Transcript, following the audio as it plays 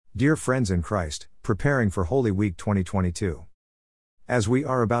Dear friends in Christ, preparing for Holy Week 2022. As we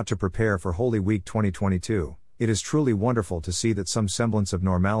are about to prepare for Holy Week 2022, it is truly wonderful to see that some semblance of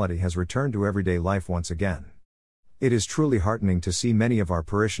normality has returned to everyday life once again. It is truly heartening to see many of our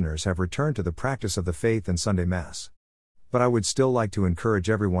parishioners have returned to the practice of the faith and Sunday Mass. But I would still like to encourage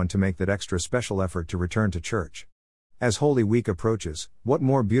everyone to make that extra special effort to return to church. As Holy Week approaches, what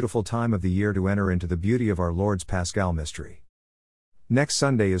more beautiful time of the year to enter into the beauty of our Lord's Paschal mystery. Next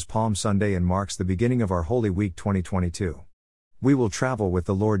Sunday is Palm Sunday and marks the beginning of our Holy Week 2022. We will travel with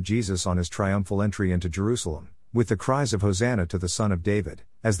the Lord Jesus on his triumphal entry into Jerusalem, with the cries of Hosanna to the Son of David,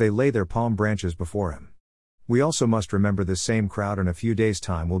 as they lay their palm branches before him. We also must remember this same crowd in a few days'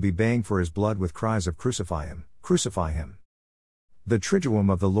 time will be baying for his blood with cries of Crucify him, crucify him. The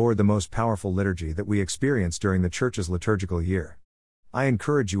Triduum of the Lord, the most powerful liturgy that we experience during the Church's liturgical year. I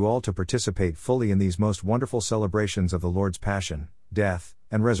encourage you all to participate fully in these most wonderful celebrations of the Lord's Passion, Death,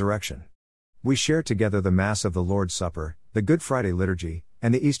 and Resurrection. We share together the Mass of the Lord's Supper, the Good Friday Liturgy,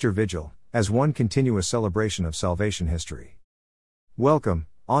 and the Easter Vigil, as one continuous celebration of salvation history. Welcome.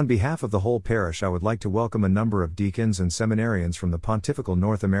 On behalf of the whole parish, I would like to welcome a number of deacons and seminarians from the Pontifical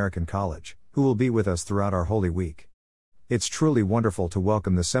North American College, who will be with us throughout our Holy Week. It's truly wonderful to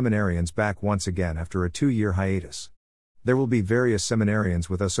welcome the seminarians back once again after a 2-year hiatus. There will be various seminarians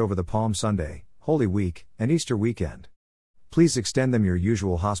with us over the Palm Sunday, Holy Week, and Easter weekend. Please extend them your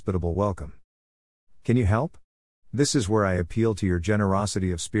usual hospitable welcome. Can you help? This is where I appeal to your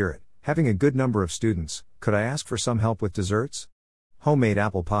generosity of spirit. Having a good number of students, could I ask for some help with desserts? Homemade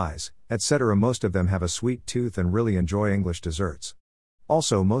apple pies, etc. Most of them have a sweet tooth and really enjoy English desserts.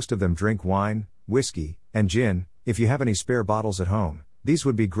 Also, most of them drink wine, whiskey, and gin. If you have any spare bottles at home, these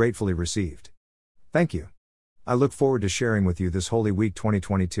would be gratefully received. Thank you. I look forward to sharing with you this Holy Week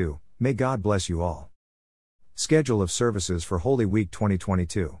 2022. May God bless you all. Schedule of services for Holy Week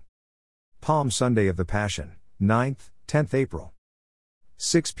 2022. Palm Sunday of the Passion, 9th, 10th April.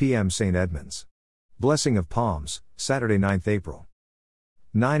 6 p.m. St. Edmunds. Blessing of Palms, Saturday 9th April.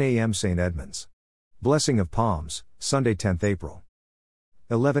 9 a.m. St. Edmunds. Blessing of Palms, Sunday 10th April.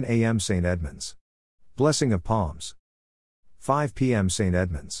 11 a.m. St. Edmunds. Blessing of Palms. 5 p.m. St.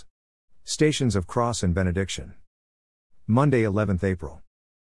 Edmunds. Stations of Cross and Benediction. Monday 11th April.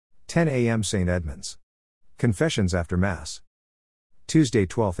 10 a.m. St. Edmunds. Confessions after Mass. Tuesday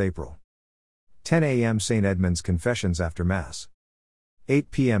 12th April. 10 a.m. St. Edmunds Confessions after Mass.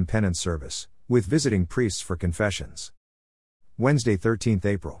 8 p.m. Penance Service, with visiting priests for confessions. Wednesday 13th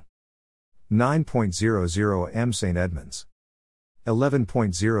April. 9:00 am St. Edmunds.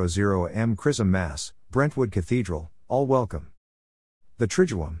 11:00 am Chrism Mass, Brentwood Cathedral, all welcome. The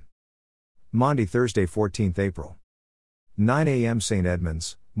Triduum. Maundy Thursday 14th April. 9 a.m. St.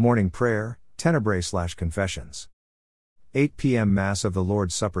 Edmunds, Morning Prayer, Tenebrae/Confessions. 8 p.m. Mass of the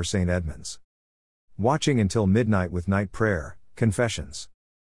Lord's Supper St. Edmunds. Watching until midnight with night prayer, Confessions.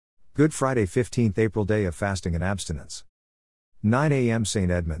 Good Friday 15th April Day of Fasting and Abstinence. 9 a.m. St.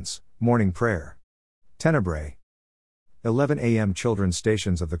 Edmunds, Morning Prayer. Tenebrae. 11 a.m. Children's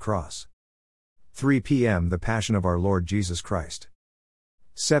Stations of the Cross. 3 p.m. The Passion of our Lord Jesus Christ.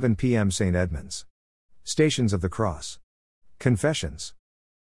 7 p.m. St. Edmunds. Stations of the Cross. Confessions.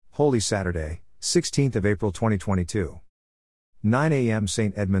 Holy Saturday, 16th of April 2022. 9 a.m.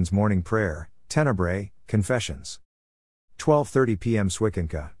 St. Edmunds Morning Prayer, Tenebrae, Confessions. 12:30 p.m.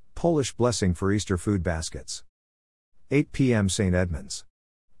 Swieczenka, Polish Blessing for Easter Food Baskets. 8 p.m. St. Edmunds.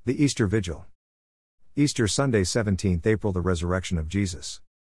 The Easter Vigil. Easter Sunday 17th April The Resurrection of Jesus.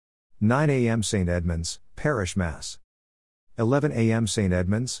 9 a.m. St. Edmunds, Parish Mass. 11 a.m. St.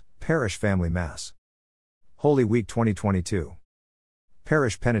 Edmunds, Parish Family Mass. Holy Week 2022.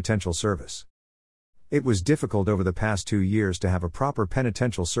 Parish Penitential Service. It was difficult over the past 2 years to have a proper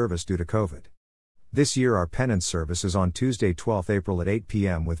penitential service due to COVID. This year our penance service is on Tuesday 12th April at 8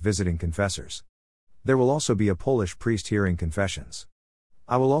 p.m. with visiting confessors. There will also be a Polish priest hearing confessions.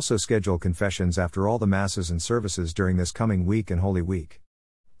 I will also schedule confessions after all the Masses and services during this coming week and Holy Week.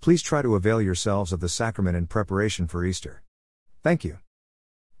 Please try to avail yourselves of the sacrament in preparation for Easter. Thank you.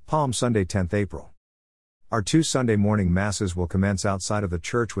 Palm Sunday 10th April. Our 2 Sunday morning Masses will commence outside of the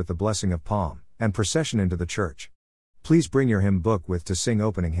church with the Blessing of Palm, and procession into the church. Please bring your hymn book with to sing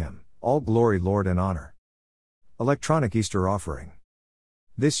opening hymn, All Glory Lord and Honor. Electronic Easter Offering.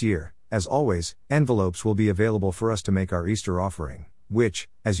 This year, as always, envelopes will be available for us to make our Easter offering, which,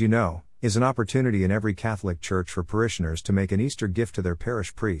 as you know, is an opportunity in every Catholic church for parishioners to make an Easter gift to their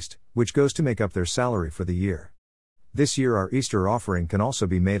parish priest, which goes to make up their salary for the year. This year our Easter offering can also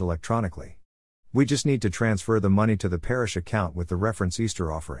be made electronically. We just need to transfer the money to the parish account with the reference Easter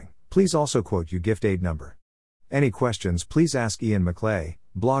offering. Please also quote your gift aid number. Any questions, please ask Ian McClay,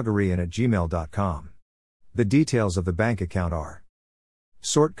 blogger@gmail.com. The details of the bank account are: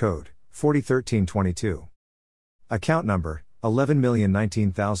 sort code 401322, account number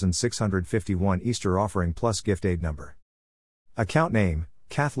 11,019,651, Easter offering plus gift aid number, account name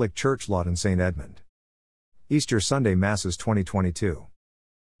Catholic Church Lawton St. Edmund, Easter Sunday Masses 2022.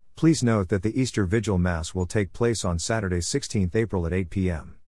 Please note that the Easter Vigil Mass will take place on Saturday 16th April at 8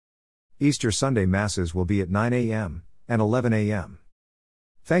 p.m. Easter Sunday Masses will be at 9 a.m. and 11 a.m.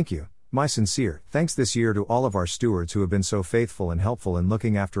 Thank you. My sincere thanks this year to all of our stewards who have been so faithful and helpful in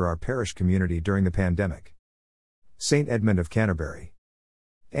looking after our parish community during the pandemic. St. Edmund of Canterbury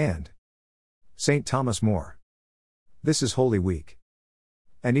and St. Thomas More. This is Holy Week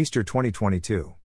and Easter 2022.